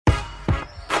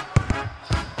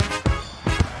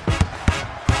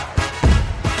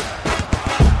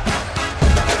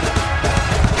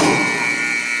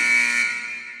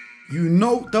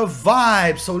know the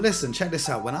vibe. So listen, check this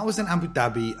out. When I was in Abu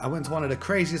Dhabi, I went to one of the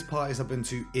craziest parties I've been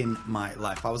to in my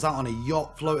life. I was out on a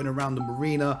yacht floating around the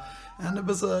marina, and there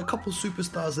was a couple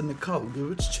superstars in the club. We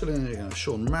were just chilling.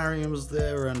 Sean Marion was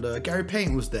there, and Gary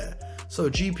Payton was there. So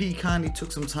GP kindly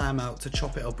took some time out to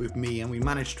chop it up with me, and we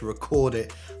managed to record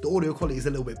it. The audio quality is a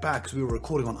little bit bad because we were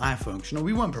recording on iPhones.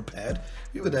 We weren't prepared.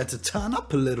 We were there to turn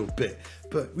up a little bit,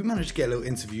 but we managed to get a little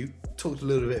interview. Talked a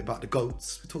little bit about the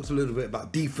GOATs. We talked a little bit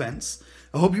about defense.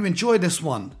 I hope you enjoyed this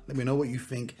one. Let me know what you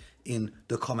think in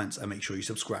the comments, and make sure you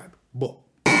subscribe. But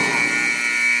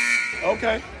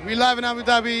okay, we live in Abu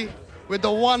Dhabi with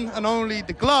the one and only,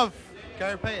 the glove,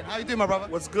 Gary Payton. How you doing, my brother?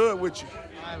 What's good with you?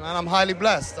 Hi, man, I'm highly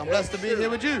blessed. I'm blessed to be here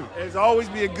with you. It's always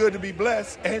being good to be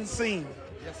blessed and seen.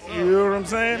 Yes, sir. You know what I'm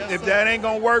saying? Yes, if sir. that ain't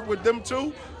gonna work with them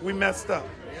two, we messed up.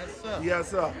 Yes, sir.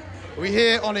 Yes, sir. We're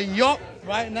here on a yacht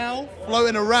right now,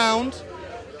 floating around.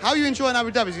 How are you enjoying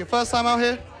Abu Dhabi? Is it your first time out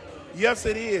here? Yes,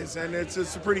 it is, and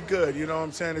it's pretty good. You know what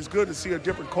I'm saying? It's good to see a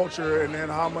different culture, and then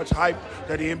how much hype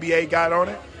that the NBA got on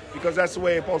it, because that's the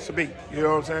way it's supposed to be. You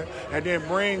know what I'm saying? And then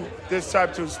bring this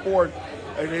type of sport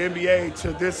and the NBA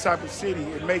to this type of city.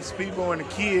 It makes people and the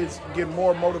kids get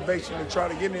more motivation to try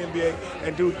to get in the NBA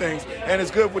and do things. And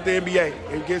it's good with the NBA.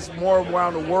 It gets more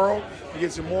around the world. It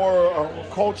gets more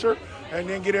culture. And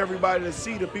then get everybody to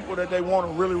see the people that they want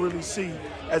to really, really see,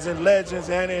 as in legends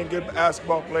and in good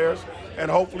basketball players. And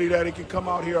hopefully that it can come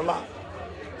out here a lot.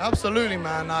 Absolutely,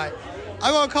 man. I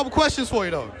got a couple questions for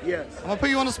you, though. Yes. I'm going to put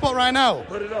you on the spot right now.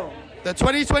 Put it on. The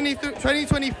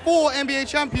 2024 NBA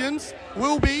champions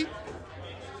will be...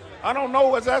 I don't know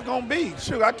what that's going to be.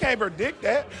 Shoot, I can't predict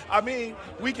that. I mean,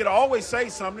 we can always say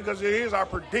something because it is our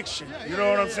prediction. You know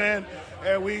what I'm saying?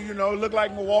 And we, look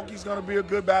like Milwaukee's going to be a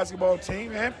good basketball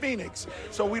team, and Phoenix.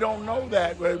 So we don't know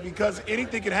that, but because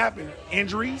anything can happen.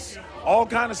 Injuries, all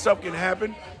kind of stuff can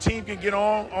happen. Team can get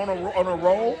on a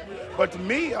roll. But to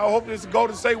me, I hope it's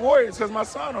Golden State Warriors because my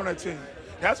son on that team.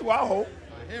 That's what I hope.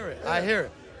 I hear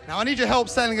it. Now, I need your help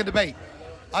settling a debate.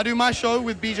 I do my show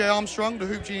with BJ Armstrong, the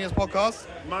Hoop Genius podcast.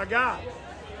 My guy.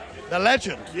 The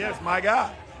legend. Yes, my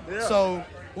guy. Yeah. So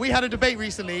we had a debate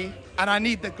recently, and I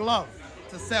need the glove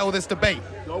to settle this debate,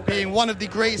 being one of the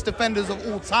greatest defenders of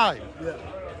all time. Yeah.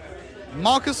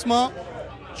 Marcus Smart,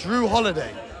 Drew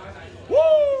Holiday.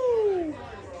 Woo!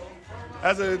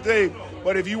 That's the thing.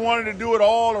 But if you wanted to do it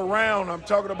all around, I'm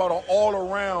talking about an all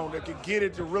around that could get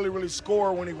it to really, really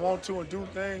score when he wants to and do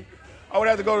things, I would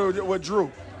have to go with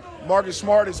Drew. Marcus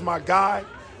Smart is my guy.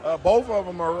 Both of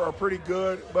them are pretty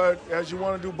good, but as you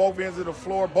want to do both ends of the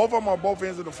floor, both of them are both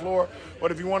ends of the floor.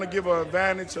 But if you want to give an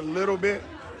advantage a little bit,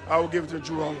 I will give it to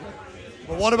Drew Holiday.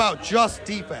 But what about just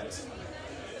defense?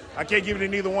 I can't give it to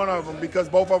neither one of them because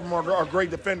both of them are great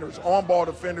defenders, on-ball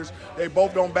defenders. They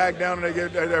both don't back down, and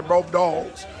they're both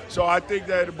dogs. So I think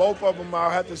that both of them,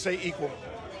 I have to say, equal.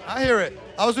 I hear it.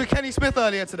 I was with Kenny Smith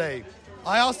earlier today.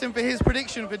 I asked him for his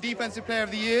prediction for Defensive Player of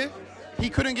the Year. He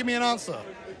couldn't give me an answer.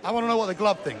 I want to know what the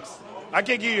glove thinks. I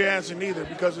can't give you an answer neither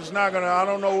because it's not going to – I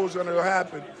don't know what's going to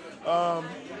happen. But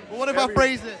what if I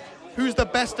phrase it? Who's the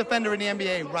best defender in the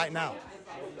NBA right now?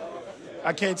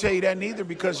 I can't tell you that neither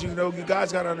because, you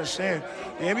guys got to understand,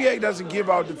 the NBA doesn't give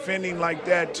out defending like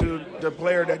that to the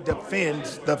player that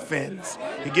defends.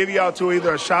 He give you out to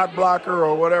either a shot blocker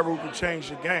or whatever who can change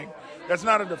the game. That's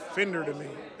not a defender to me.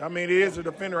 I mean, it is a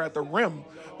defender at the rim,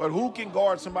 but who can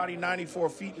guard somebody 94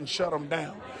 feet and shut them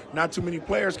down? Not too many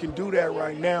players can do that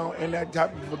right now in that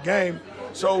type of a game.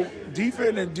 So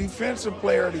defensive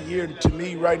player of the year to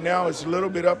me right now is a little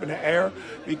bit up in the air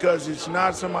because it's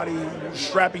not somebody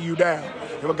strapping you down.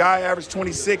 If a guy averages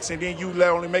 26 and then you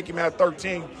only make him have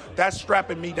 13, that's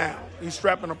strapping me down. He's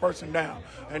strapping a person down.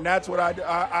 And that's what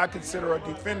I consider a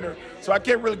defender. So I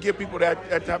can't really give people that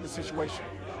type of situation.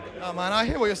 Oh, man, I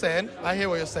hear what you're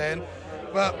saying.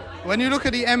 But when you look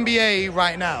at the NBA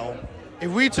right now,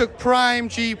 if we took prime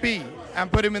GP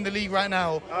and put him in the league right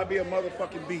now, I'd be a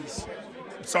motherfucking beast.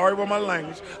 Sorry about my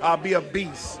language. I'll be a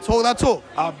beast. Talk that talk.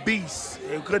 A beast.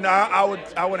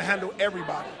 I would handle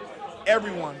everybody,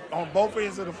 everyone on both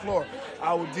ends of the floor.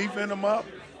 I would defend them up,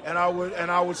 and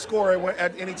I would score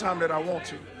at any time that I want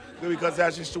to, because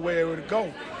that's just the way it would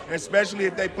go. And especially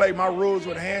if they play my rules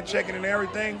with hand checking and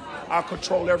everything, I'll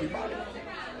control everybody.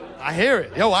 I hear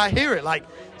it. I hear it. Like,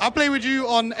 I play with you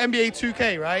on NBA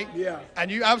 2K, right? Yeah. And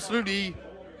you absolutely,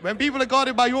 when people are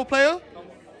guarded by your player,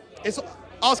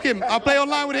 ask him. I play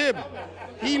online with him.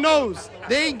 He knows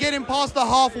they ain't getting past the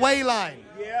halfway line.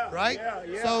 Yeah. Right?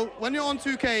 Yeah. So when you're on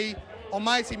 2K, on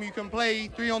my team, you can play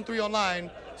 3-on-3 online.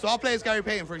 So I'll play as Gary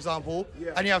Payton, for example,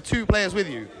 and you have two players with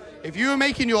you. If you were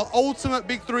making your ultimate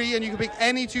big three and you could pick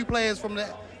any two players from the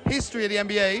history of the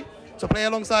NBA to play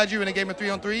alongside you in a game of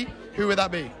 3-on-3, who would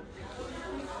that be?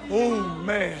 Oh,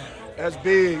 man, that's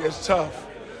big. It's tough.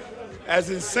 As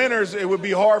in centers, it would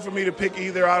be hard for me to pick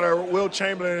either out of Wilt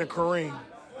Chamberlain and Kareem.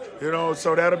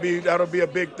 So that'll be a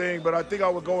big thing. But I think I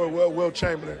would go with Wilt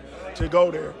Chamberlain to go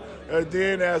there. And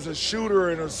then as a shooter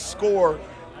and a scorer,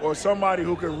 or somebody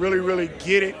who can really, really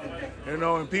get it,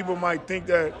 and people might think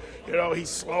that, he's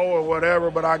slow or whatever,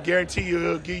 but I guarantee you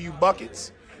he'll give you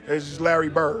buckets. It's just Larry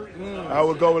Bird. I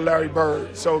would go with Larry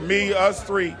Bird. So us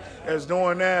three, as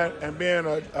doing that and being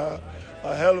a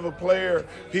hell of a player.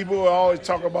 People will always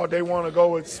talk about they want to go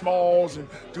with smalls and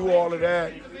do all of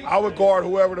that. I would guard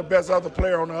whoever the best other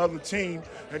player on the other team,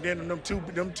 and then them two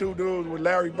dudes with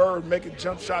Larry Bird making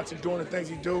jump shots and doing the things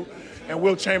he do, and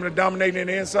Wilt Chamberlain dominating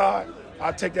the inside.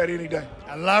 I'd take that any day.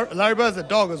 And Larry Bird's a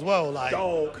dog as well.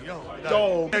 Dog.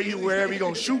 You wherever he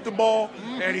gonna shoot the ball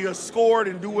and he'll score it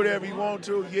and do whatever he want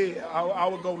to. Yeah, I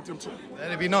would go with them too. Let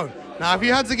it be known. Now, if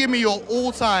you had to give me your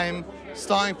all-time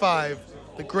starting five,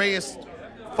 the greatest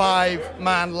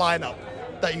five-man lineup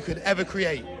that you could ever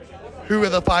create, who are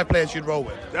the 5 players you'd roll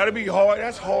with? That'd be hard.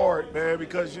 That's hard, man,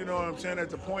 because you know what I'm saying.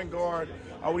 At the point guard,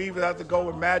 I would either have to go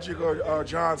with Magic or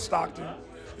John Stockton.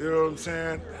 You know what I'm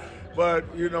saying. But,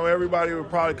 everybody would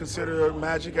probably consider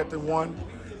Magic at the 1.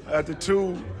 At the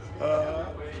 2,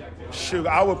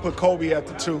 I would put Kobe at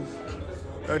the 2.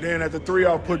 And then at the 3,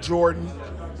 I'll put Jordan.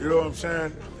 You know what I'm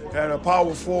saying? At a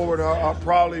power forward, I'll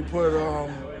probably put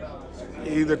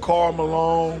either Karl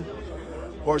Malone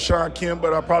or Shawn Kemp,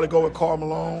 but I'll probably go with Karl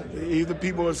Malone. Either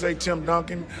people would say Tim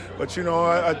Duncan, but,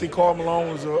 I think Karl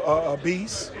Malone was a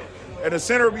beast. And the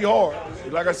center would be hard.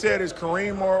 Like I said, it's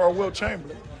Kareem or Wilt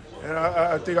Chamberlain. And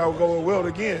I think I would go with Wilt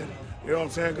again. You know what I'm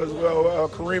saying? Because,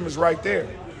 Kareem is right there.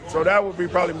 So that would be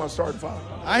probably my starting 5.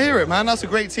 I hear it, man. That's a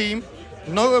great team.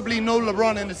 Notably, no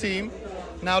LeBron in the team.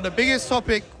 Now, the biggest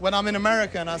topic when I'm in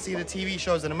America and I see the TV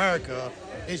shows in America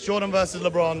is Jordan versus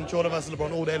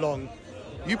LeBron all day long.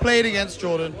 You played against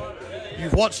Jordan.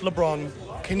 You've watched LeBron.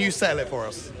 Can you settle it for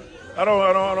us? I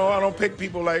don't pick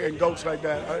people and goats like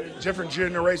that. Different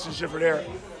generations, different era.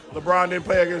 LeBron didn't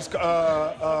play against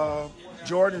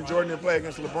Jordan didn't play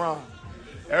against LeBron.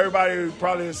 Everybody would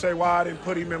probably say why I didn't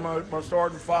put him in my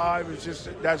starting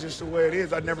 5. That's just the way it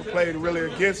is. I never played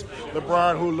really against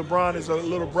LeBron, LeBron is a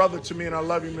little brother to me and I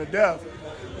love him to death.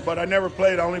 But I never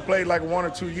played. I only played 1 or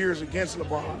 2 years against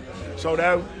LeBron. So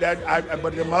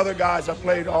but them other guys I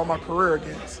played all my career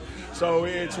against. So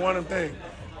it's one of them things.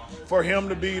 For him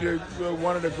to be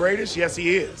one of the greatest, yes,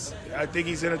 he is. I think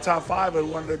he's in the top 5 of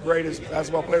one of the greatest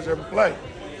basketball players ever played.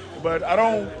 But I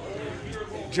don't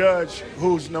judge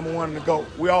who's number 1 in the GOAT.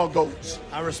 We all GOATs.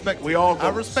 I respect We all GOATs. I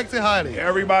respect it highly.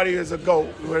 Everybody is a GOAT.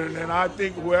 And I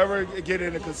think whoever get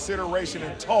into consideration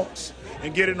and talks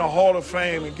and get in the Hall of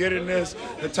Fame and get in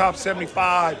the top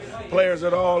 75 players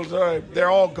at all, they're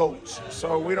all GOATs.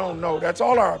 So we don't know. That's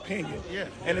all our opinion. Yeah.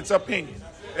 And it's opinion.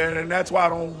 And that's why I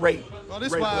don't rate. Well,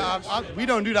 this is why we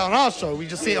don't do that on our show. We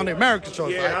just see it on the American show.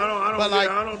 Yeah, right?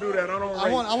 I don't do that. I don't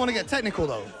rate. I want to get technical,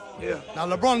 though. Yeah. Now,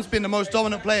 LeBron's been the most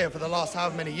dominant player for the last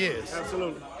however many years.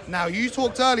 Absolutely. Now, you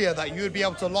talked earlier that you would be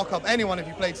able to lock up anyone if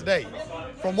you played today.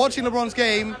 From watching LeBron's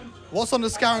game, what's on the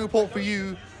scouting report for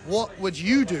you? What would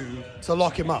you do to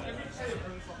lock him up?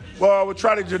 Well, I would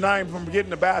try to deny him from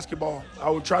getting the basketball. I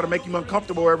would try to make him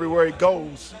uncomfortable everywhere he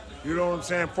goes. You know what I'm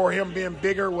saying? For him being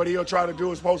bigger, what he'll try to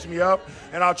do is post me up,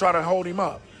 and I'll try to hold him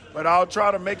up. But I'll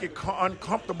try to make it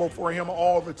uncomfortable for him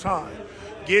all the time.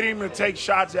 Get him to take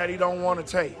shots that he don't want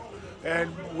to take.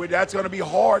 And that's going to be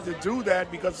hard to do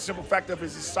that because the simple fact of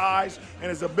his size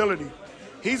and his ability.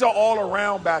 He's an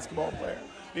all-around basketball player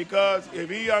because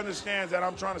if he understands that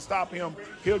I'm trying to stop him,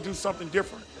 he'll do something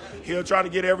different. He'll try to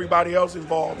get everybody else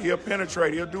involved. He'll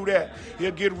penetrate. He'll do that.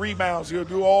 He'll get rebounds. He'll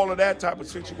do all of that type of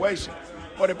situation.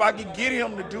 But if I can get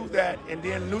him to do that and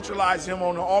then neutralize him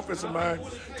on the offensive line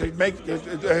to make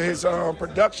his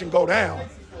production go down,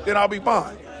 then I'll be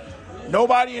fine.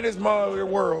 Nobody in this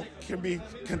world can be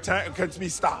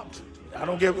stopped. I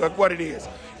don't give what it is.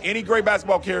 Any great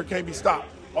basketball player can't be stopped.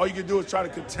 All you can do is try to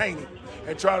contain him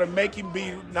and try to make him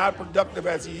be not productive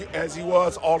as he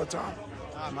was all the time.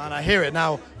 Ah, man, I hear it.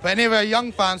 Now, for any of our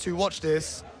young fans who watch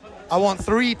this, I want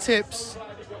 3 tips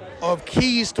of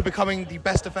keys to becoming the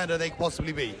best defender they could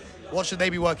possibly be. What should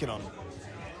they be working on?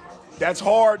 That's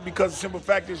hard because the simple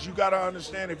fact is you got to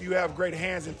understand if you have great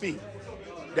hands and feet.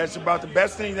 That's about the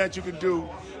best thing that you can do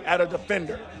at a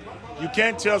defender. You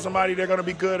can't tell somebody they're going to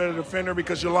be good at a defender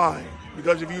because you're lying.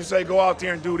 Because if you say go out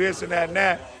there and do this and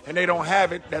that, and they don't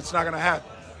have it, that's not going to happen.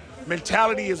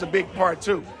 Mentality is a big part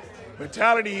too.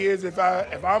 Mentality is if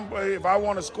I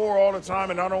want to score all the time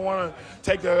and I don't want to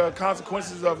take the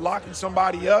consequences of locking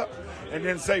somebody up, and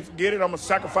then say, forget it, I'm going to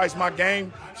sacrifice my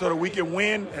game so that we can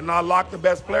win and not lock the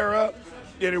best player up,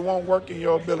 then it won't work in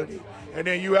your ability. And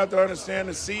then you have to understand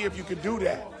and see if you can do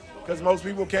that, because most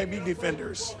people can't be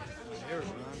defenders.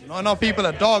 Not enough people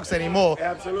are dogs anymore.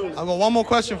 Absolutely. I've got one more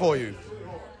question for you.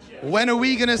 When are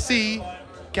we going to see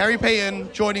Gary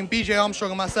Payton joining BJ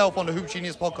Armstrong and myself on the Hoop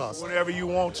Genius podcast? Whenever you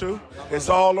want to. It's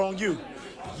all on you.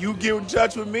 You get in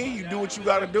touch with me, you do what you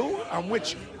got to do, I'm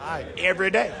with you. All right.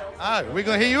 Every day. All right, we're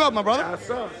going to hit you up, my brother. Yes,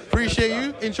 sir. Appreciate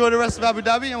you. Enjoy the rest of Abu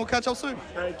Dhabi, and we'll catch up soon.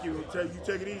 Thank you. You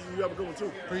take it easy. You have a good one,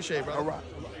 too. Appreciate it, bro. All right.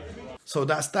 So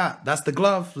that's that. That's the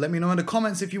glove. Let me know in the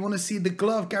comments if you want to see the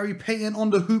glove, Gary Payton, on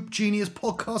the Hoop Genius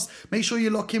podcast. Make sure you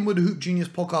lock in with the Hoop Genius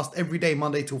podcast every day,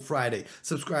 Monday till Friday.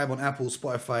 Subscribe on Apple,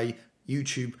 Spotify,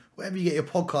 YouTube, wherever you get your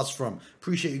podcasts from.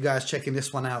 Appreciate you guys checking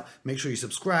this one out. Make sure you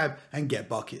subscribe and get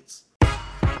buckets.